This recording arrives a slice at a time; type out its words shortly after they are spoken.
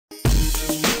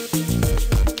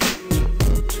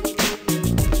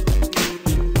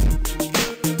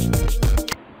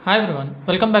Hi everyone,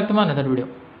 welcome back to my another video.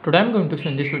 Today I'm going to show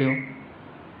in this video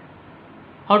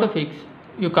how to fix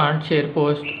you can't share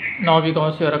post now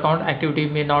because your account activity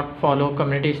may not follow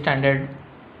community standard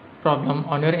problem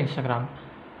on your Instagram.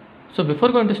 So before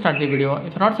going to start the video,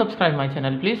 if you're not subscribed my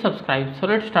channel, please subscribe. So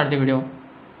let's start the video.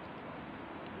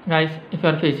 Guys, if you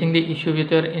are facing the issue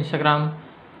with your Instagram,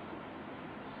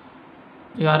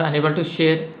 you are unable to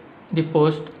share the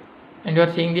post and you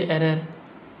are seeing the error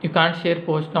you can't share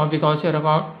post now because your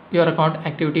account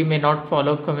activity may not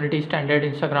follow community standard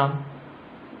Instagram,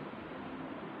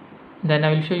 then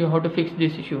I will show you how to fix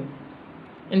this issue.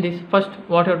 In this, first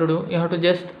what you have to do, you have to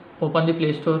just open the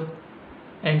Play Store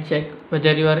and check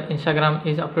whether your Instagram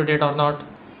is up to date or not.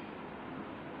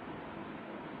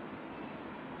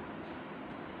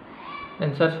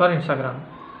 Then search for Instagram.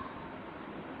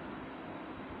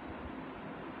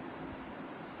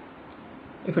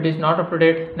 If it is not up to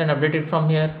date, then update it from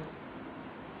here.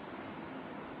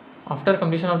 After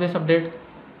completion of this update,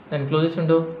 then close this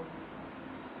window.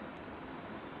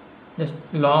 Just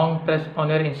long press on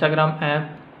your Instagram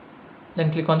app,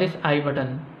 then click on this I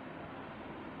button.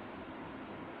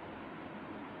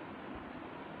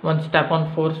 Once tap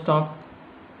on force stop,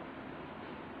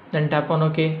 then tap on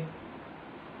OK.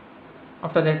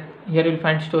 After that, here you will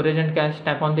find storage and cache.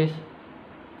 Tap on this.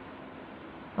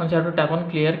 Once you have to tap on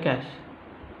clear cache,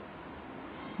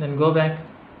 then go back.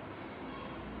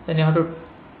 Then you have to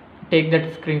take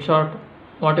that screenshot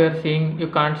what you are seeing you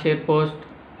can't share post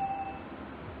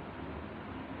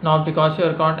now because your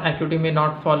account activity may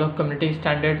not follow community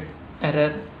standard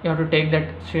error. You have to take that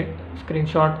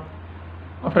screenshot.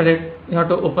 After that, you have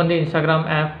to open the Instagram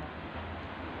app.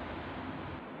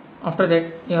 After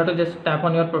that, you have to just tap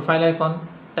on your profile icon,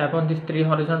 tap on these three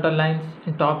horizontal lines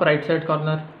in top right side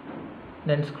corner,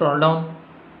 then scroll down.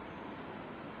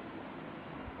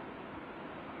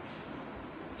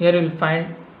 Here you will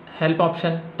find help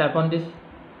option. Tap on this,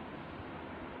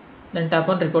 then tap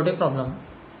on report a problem,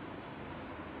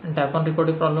 and tap on report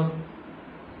a problem.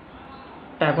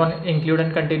 Tap on include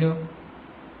and continue.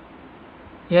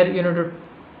 Here you need to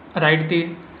write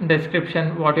the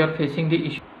description what you are facing the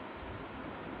issue.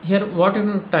 Here what you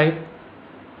need to type: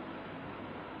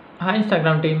 hi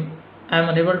Instagram team, I am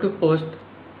unable to post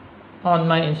on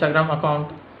my Instagram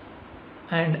account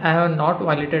and I have not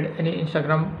violated any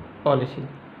Instagram policy.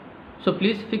 So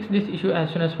please fix this issue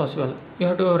as soon as possible. You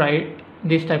have to write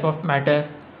this type of matter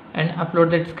and upload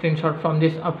that screenshot from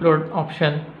this upload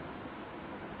option.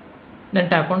 Then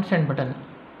tap on send button.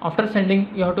 After sending,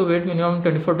 you have to wait minimum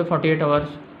 24 to 48 hours.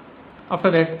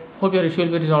 After that, hope your issue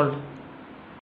will be resolved.